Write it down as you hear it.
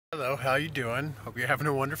Hello, how you doing? Hope you're having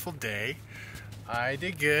a wonderful day. I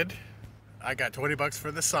did good. I got 20 bucks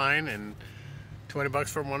for the sign and 20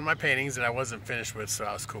 bucks for one of my paintings that I wasn't finished with, so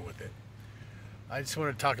I was cool with it. I just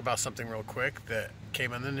want to talk about something real quick that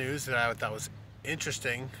came in the news that I thought was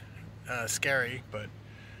interesting, scary, but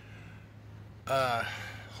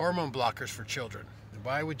hormone blockers for children.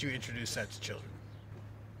 Why would you introduce that to children?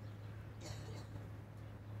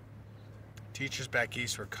 Teachers back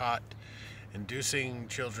east were caught inducing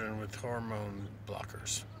children with hormone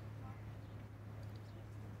blockers.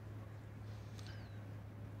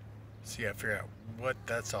 So you gotta figure out what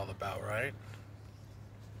that's all about, right?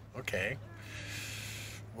 Okay.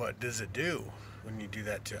 What does it do when you do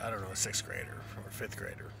that to, I don't know, a 6th grader or a 5th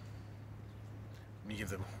grader? When you give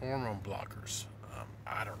them hormone blockers.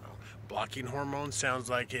 I don't know. Blocking hormones sounds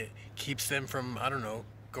like it keeps them from, I don't know,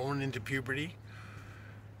 going into puberty.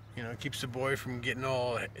 You know, keeps the boy from getting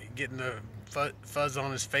the fuzz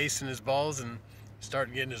on his face and his balls and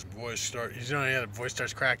start getting his voice the voice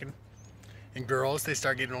starts cracking. And girls, they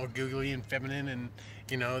start getting all googly and feminine, and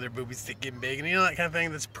you know, their boobies getting big, and you know, that kind of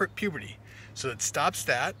thing. That's puberty. So it stops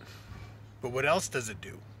that. But what else does it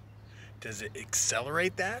do? Does it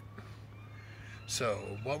accelerate that?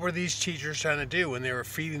 So what were these teachers trying to do when they were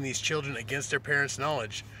feeding these children against their parents'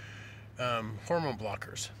 knowledge hormone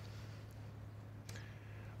blockers?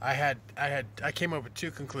 I came up with 2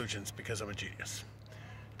 conclusions because I'm a genius.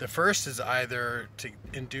 The first is either to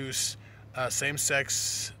induce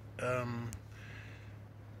same-sex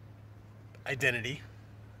identity,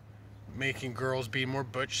 making girls be more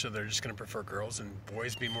butch, so they're just going to prefer girls, and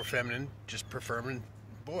boys be more feminine, just preferring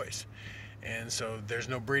boys. And so there's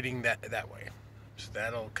no breeding that way. So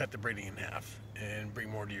that'll cut the breeding in half and bring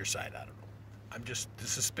more to your side. I don't know.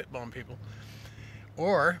 This is spitballing, people.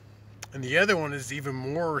 And the other one is even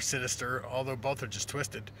more sinister, although both are just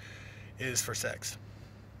twisted, is for sex.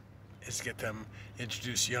 Is to get them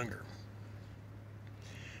introduced younger.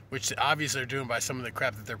 Which obviously they're doing by some of the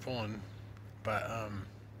crap that they're pulling. But,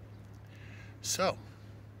 so,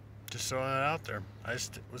 just throwing that out there. I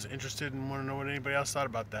just was interested and want to know what anybody else thought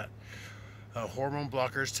about that. Hormone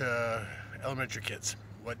blockers to elementary kids.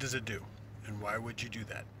 What does it do? And why would you do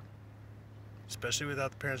that? Especially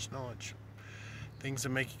without the parents' knowledge. Things that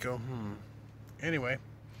make you go, Anyway,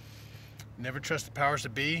 never trust the powers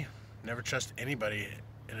that be. Never trust anybody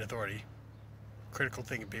in authority. Critical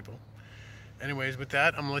thinking, people. Anyways, with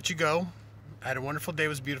that, I'm going to let you go. I had a wonderful day. It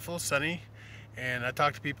was beautiful, sunny. And I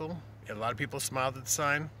talked to people. A lot of people smiled at the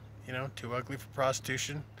sign. You know, too ugly for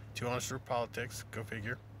prostitution. Too honest for politics. Go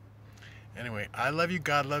figure. Anyway, I love you.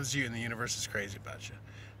 God loves you. And the universe is crazy about you.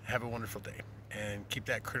 Have a wonderful day. And keep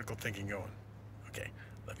that critical thinking going. Okay.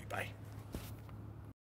 Love you. Bye.